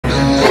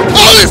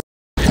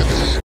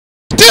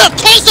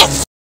the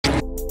f?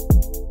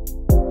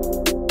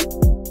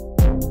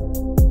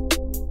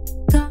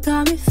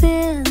 Got me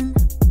feeling.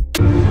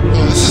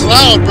 Oh, this is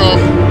loud, bro.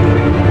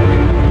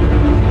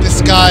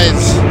 This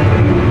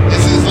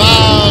is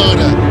loud.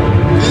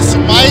 This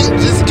might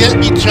just get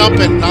me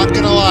jumping, not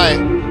gonna lie.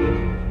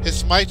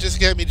 This might just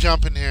get me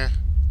jumping here.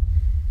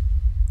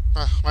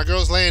 My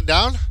girl's laying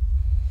down?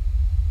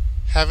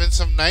 Having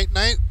some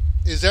night-night?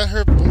 Is that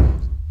her?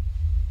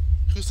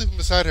 Who's sleeping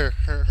beside her?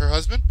 Her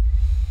husband?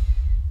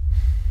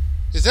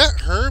 Is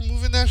that her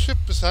moving that shit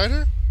beside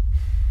her?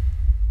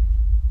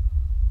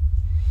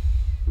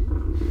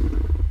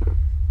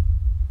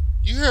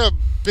 You hear a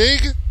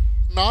big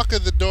knock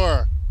at the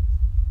door.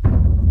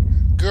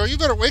 Girl, you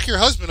better wake your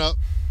husband up.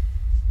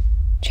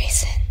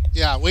 Jason.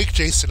 Yeah, wake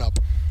Jason up.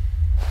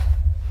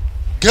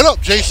 Get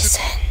up,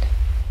 Jason.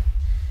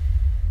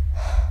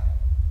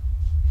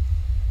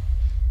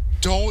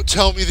 Don't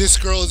tell me this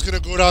girl is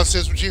gonna go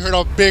downstairs when she heard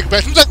a big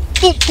bang. She was like,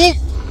 boom, boom.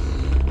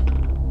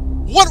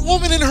 What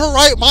woman in her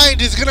right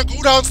mind is gonna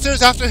go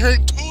downstairs after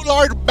hearing two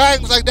large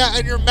bangs like that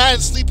and your man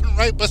sleeping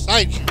right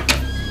beside you?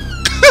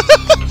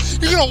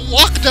 You're gonna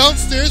walk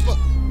downstairs, but...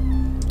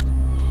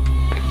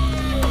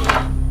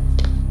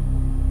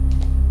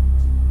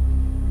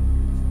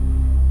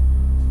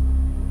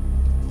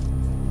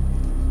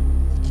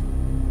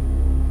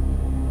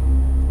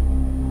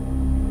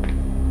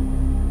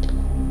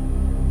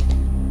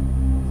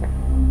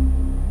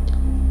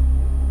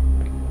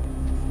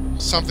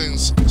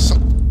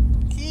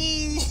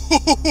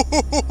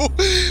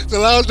 The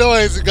loud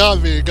noise, it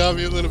got me a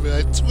little bit.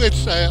 I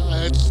twitched,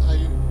 I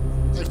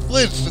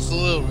flinched just a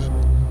little bit.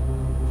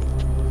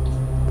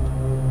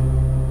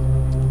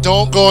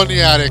 Don't go in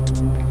the attic.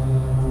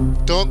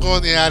 Don't go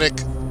in the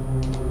attic.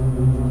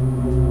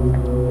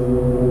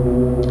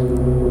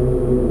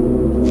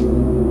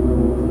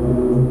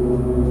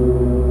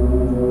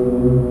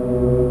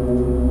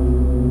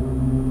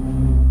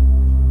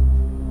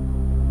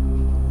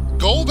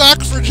 Go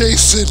back for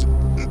Jason.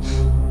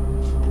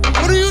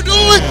 What are you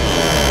doing?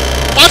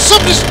 Watch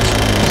something just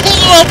pull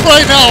her up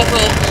right now, bro.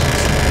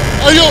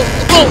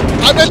 Bro,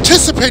 I'm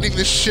anticipating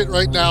this shit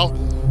right now.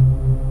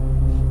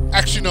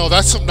 Actually, no,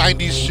 that's some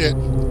 90s shit.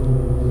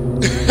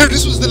 If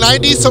this was the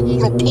 90s, someone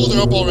would have pulled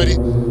her up already.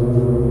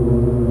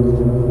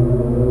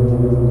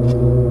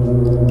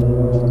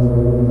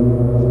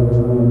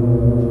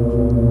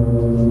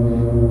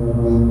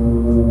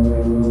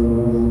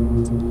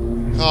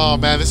 Oh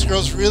man, this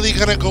girl's really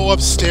gonna go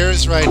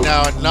upstairs right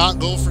now and not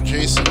go for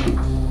Jason.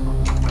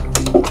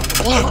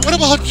 What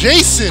about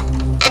Jason?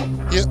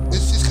 Yeah,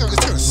 it's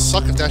gonna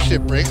suck if that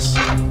shit breaks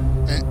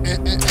and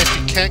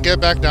she can't get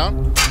back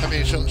down. I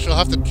mean, she'll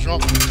have to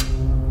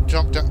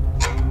jump down.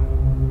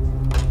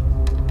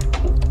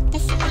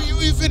 Before you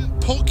even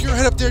poke your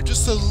head up there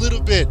just a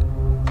little bit.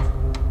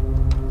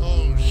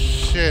 Oh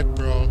shit,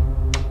 bro.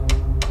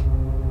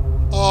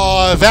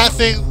 Oh, that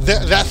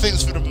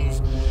thing's gonna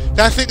move.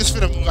 That thing is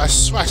gonna move. I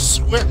swear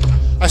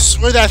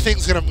that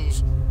thing's gonna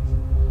move.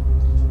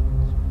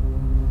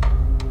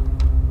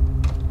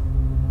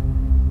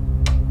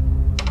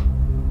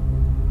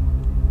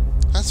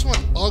 That's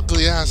one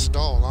ugly ass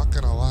doll, not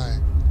gonna lie.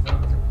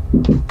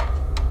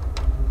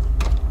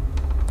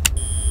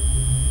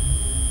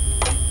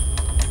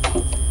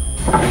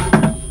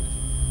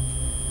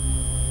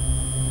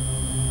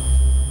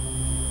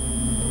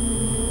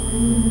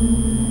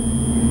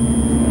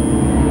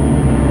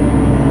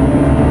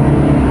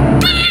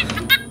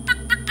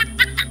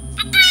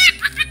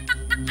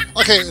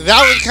 Okay,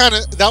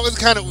 that was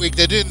kind of weak.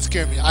 That didn't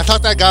scare me. I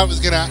thought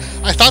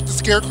the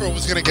scarecrow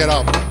was gonna get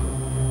up.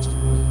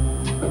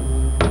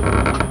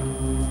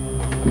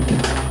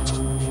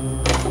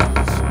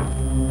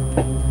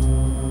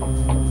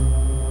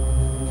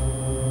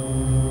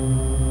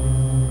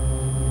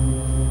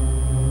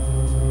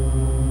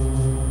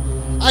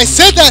 I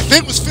said that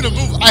thing was finna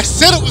move. I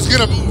said it was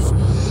gonna move.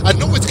 I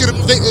know it's gonna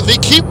move. They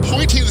keep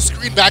pointing the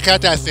screen back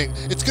at that thing.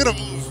 It's gonna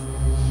move.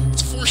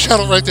 It's a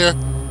foreshadow right there.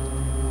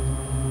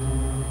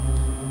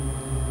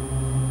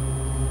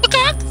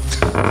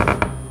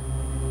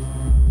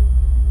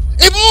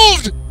 It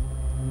moved!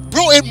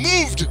 Bro, it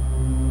moved!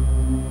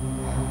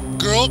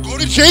 Girl, go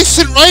to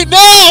Jason right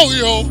now,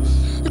 yo!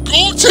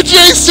 Go to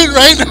Jason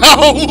right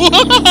now!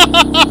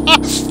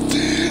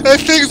 That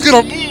thing's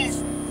gonna move!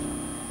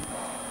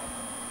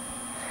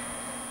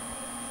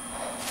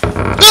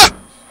 Ah!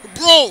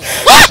 Bro!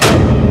 Ah!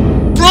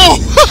 Bro!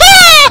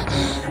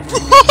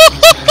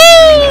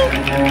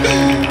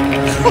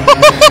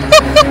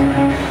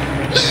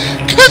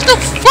 Get the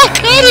fuck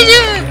out of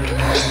there!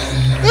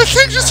 That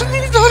thing just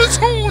moved on its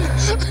own!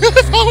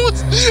 If I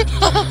was...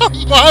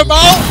 I'm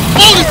out!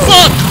 Holy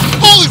fuck!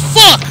 Holy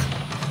fuck!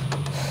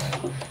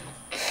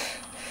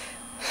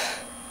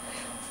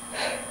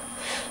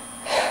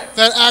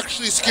 That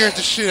actually scared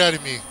the shit out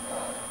of me.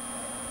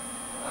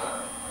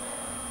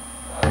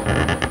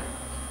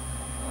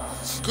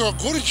 Girl,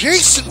 go to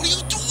Jason! What are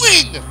you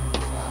doing?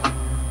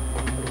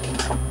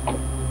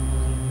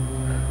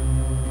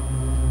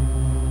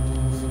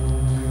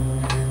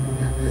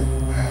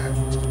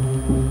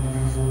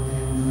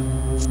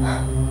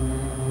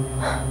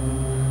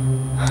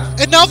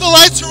 And now the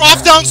lights are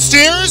off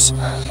downstairs?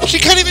 She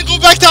can't even go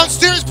back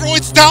downstairs, bro.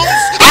 It's down.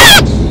 Ah!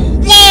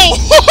 Whoa!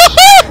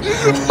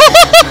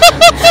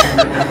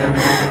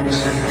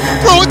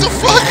 Bro, what the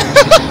fuck?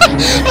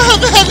 I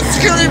haven't had a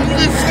scary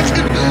movie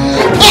fucking...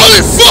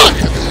 Holy fuck!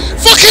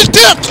 Fucking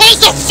damn! Close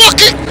the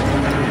fucking...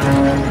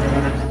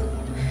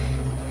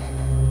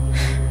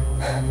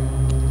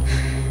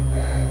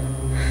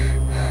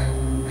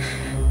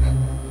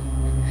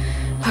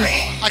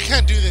 Okay. I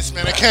can't do this,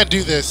 man. I can't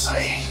do this.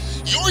 Okay.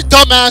 Your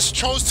dumbass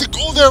chose to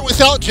go there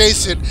without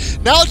Jason.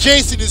 Now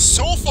Jason is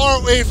so far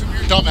away from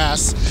your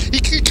dumbass.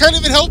 He can't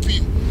even help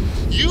you.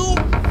 You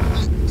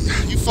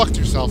fucked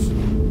yourself.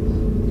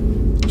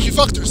 She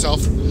fucked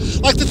herself.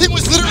 Like, the thing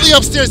was literally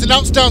upstairs and now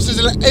it's downstairs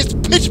and it's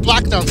pitch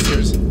black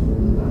downstairs.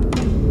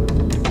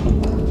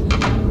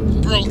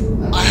 Bro,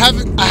 I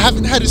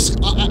haven't had a...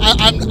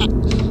 I'm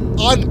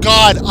on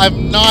God,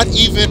 I'm not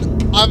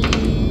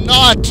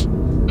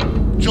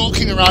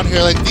joking around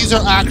here. Like, these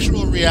are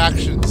actual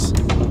reactions.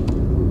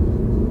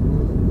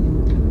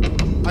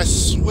 I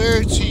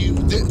swear to you,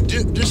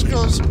 this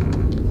girl's...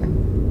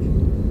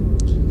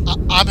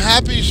 I'm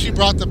happy she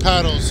brought the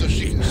paddle so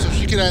she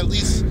can at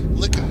least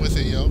lick him with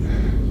it, yo.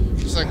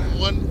 Just like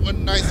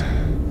one nice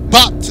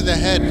bop to the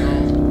head, bro.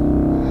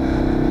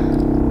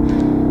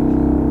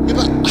 Yeah,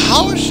 but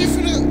how is she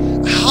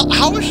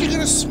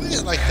gonna swing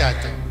it like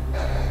that, though?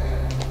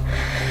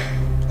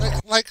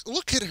 Like,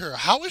 look at her.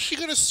 How is she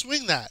gonna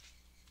swing that?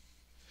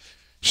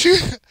 She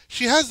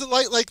has the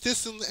light like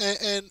this and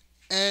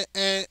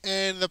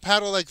the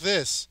paddle like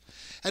this.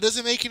 That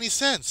doesn't make any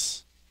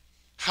sense.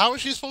 How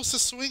is she supposed to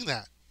swing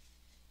that?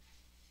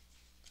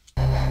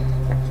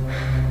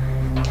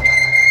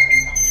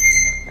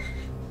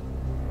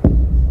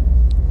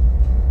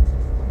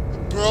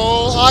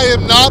 Bro, I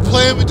am not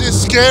playing with this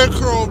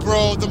scarecrow,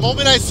 bro. The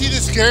moment I see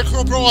this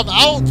scarecrow, bro, I'm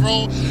out,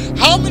 bro.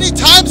 How many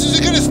times is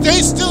it gonna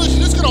stay still and she's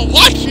just gonna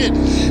watch it?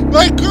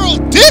 My girl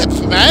dip,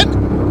 man.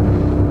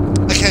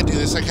 I can't do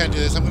this. I can't do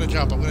this. I'm gonna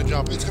jump.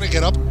 It's gonna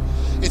get up.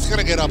 It's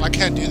gonna get up. I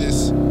can't do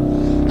this.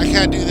 I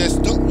can't do this.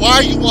 Why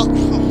are you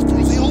walking? Oh,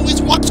 bro, they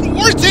always walk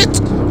towards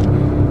it.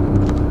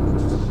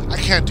 I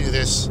can't do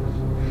this.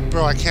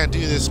 Bro, I can't do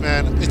this,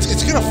 man.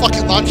 It's gonna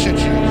fucking lunge at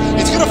you.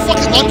 It's gonna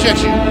fucking lunge at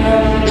you.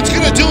 It's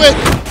gonna do it.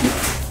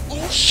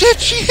 Oh shit,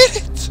 she hit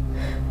it.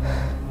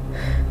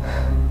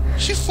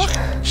 She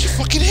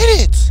fucking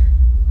hit it.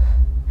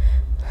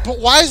 But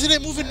why isn't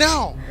it moving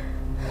now?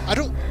 I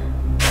don't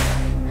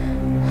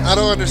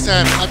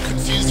understand. I'm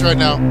confused right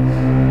now.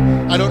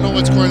 I don't know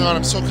what's going on.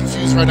 I'm so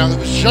confused right now. It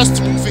was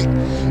just moving.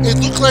 It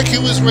looked like it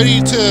was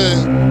ready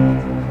to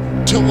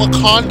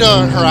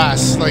Wakanda her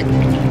ass. Like,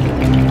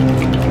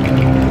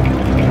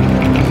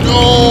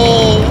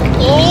 no!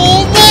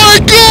 Oh my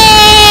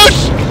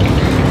gosh!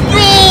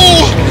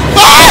 No!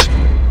 Ah!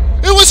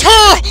 It was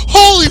her!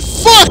 Holy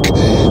fuck!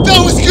 That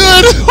was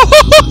good!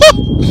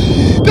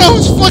 That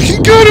was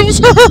fucking good! It was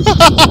her!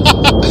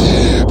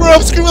 Bro,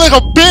 I'm screaming like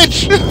a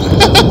bitch!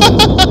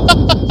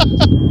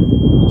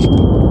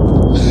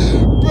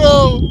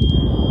 Bro!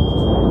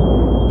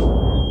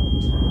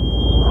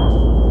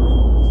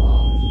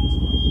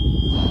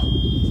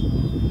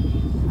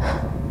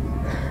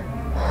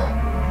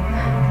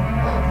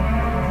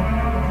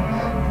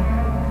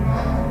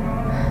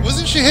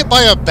 Wasn't she hit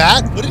by a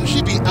bat? Wouldn't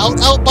she be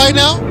out by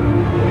now?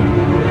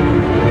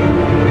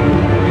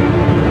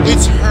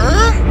 It's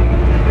her?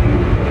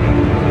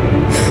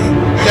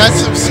 That's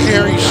some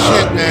scary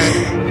shit, man.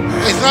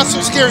 It's not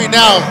so scary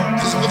now,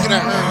 because I'm looking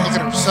at her and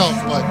looking at herself,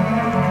 but...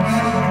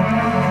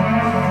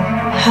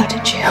 How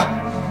did you?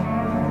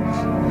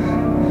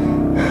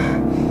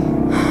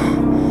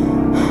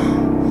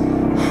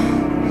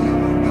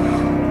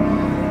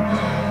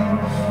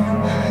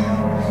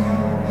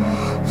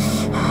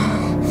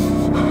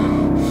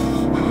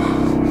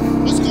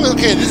 What's going on?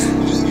 Okay, this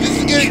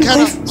is getting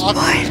kind of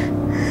awkward.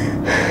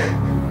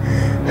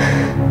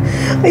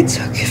 I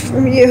took it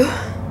from you.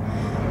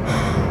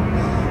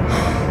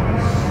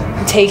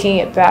 I'm taking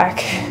it back.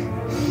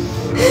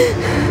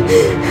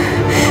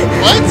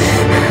 What?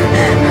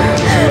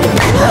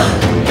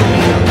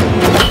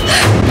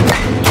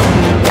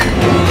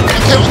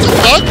 Okay, what the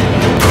fuck?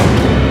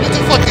 What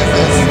the fuck is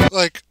this?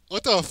 Like,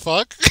 what the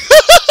fuck?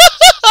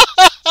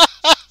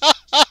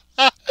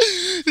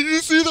 Did you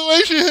see the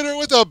way she hit her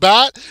with a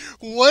bat?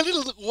 One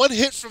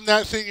hit from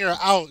that thing, you're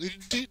out.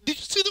 Did you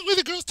see the way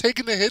the girl's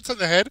taking the hits on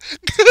the head?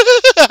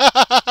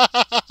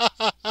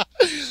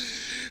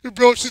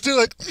 Bro, she's doing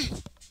like...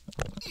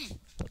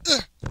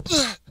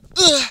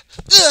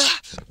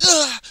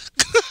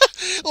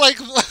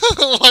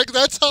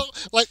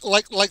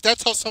 like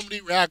that's how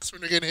somebody reacts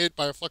when they're getting hit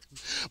by a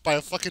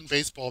fucking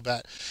baseball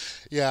bat.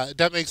 Yeah,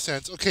 that makes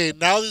sense. Okay,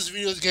 now this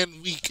video is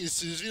getting weak.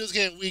 This video is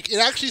getting weak. It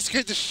actually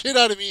scared the shit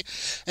out of me,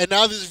 and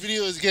now this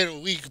video is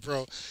getting weak,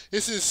 bro.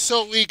 This is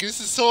so weak. This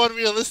is so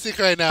unrealistic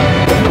right now.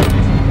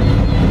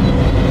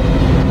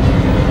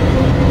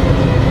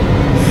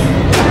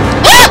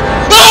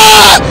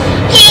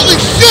 Holy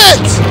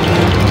shit!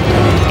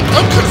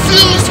 I'm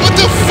confused. What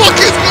the fuck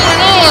is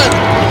going on?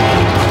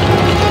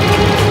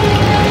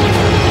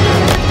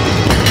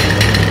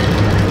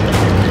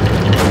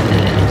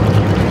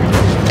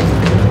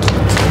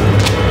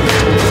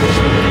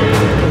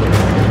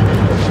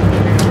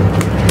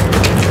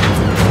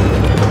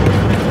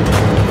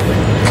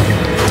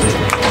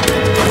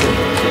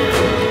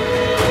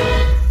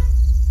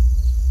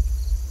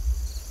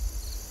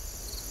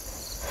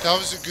 That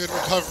was a good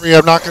recovery,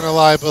 I'm not gonna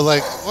lie, but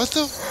like, what's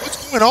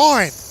going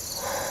on?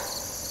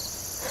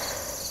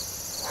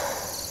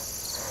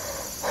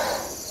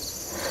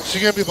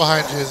 She gonna be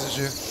behind you, isn't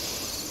she?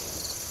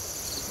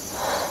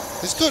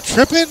 Is girl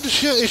tripping?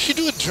 Is she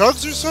doing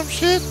drugs or some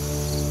shit?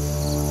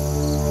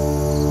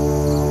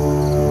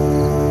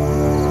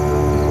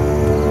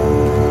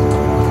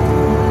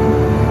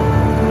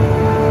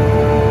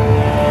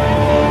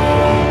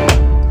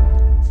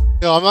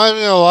 Yo, I'm not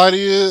even gonna lie to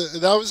you.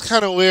 That was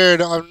kind of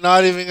weird. I'm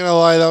not even gonna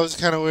lie. That was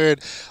kind of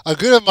weird. A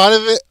good amount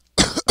of it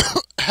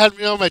had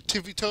me on my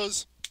tippy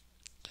toes.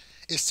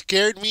 It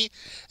scared me,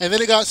 and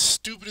then it got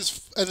stupid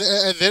and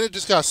then it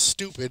just got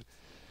stupid.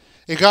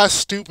 It got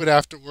stupid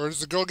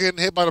afterwards. The girl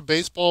getting hit by the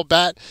baseball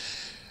bat.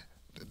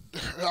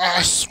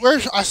 I swear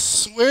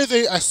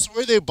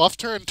they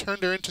buffed her and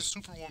turned her into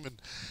Superwoman.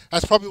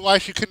 That's probably why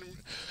she couldn't.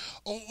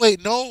 Oh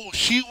wait, no,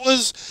 she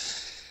was.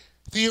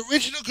 The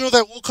original girl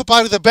that woke up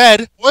out of the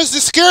bed was the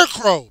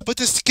Scarecrow. But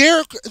the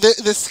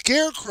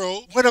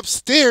Scarecrow went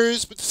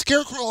upstairs, but the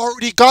Scarecrow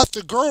already got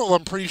the girl,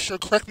 I'm pretty sure.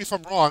 Correct me if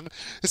I'm wrong.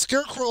 The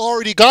Scarecrow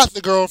already got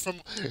the girl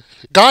from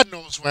God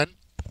knows when.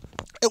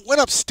 It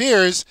went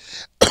upstairs,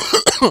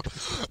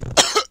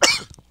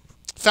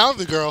 found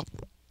the girl.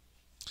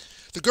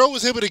 The girl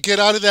was able to get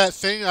out of that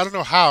thing. I don't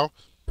know how.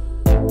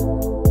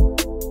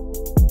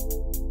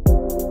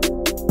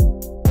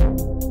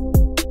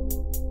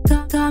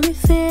 Got me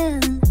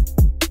feeling.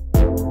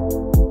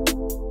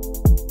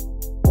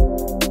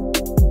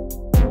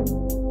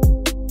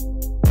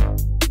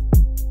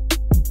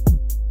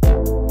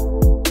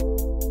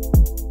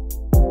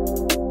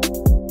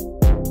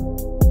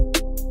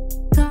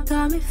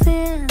 Got me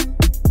feeling.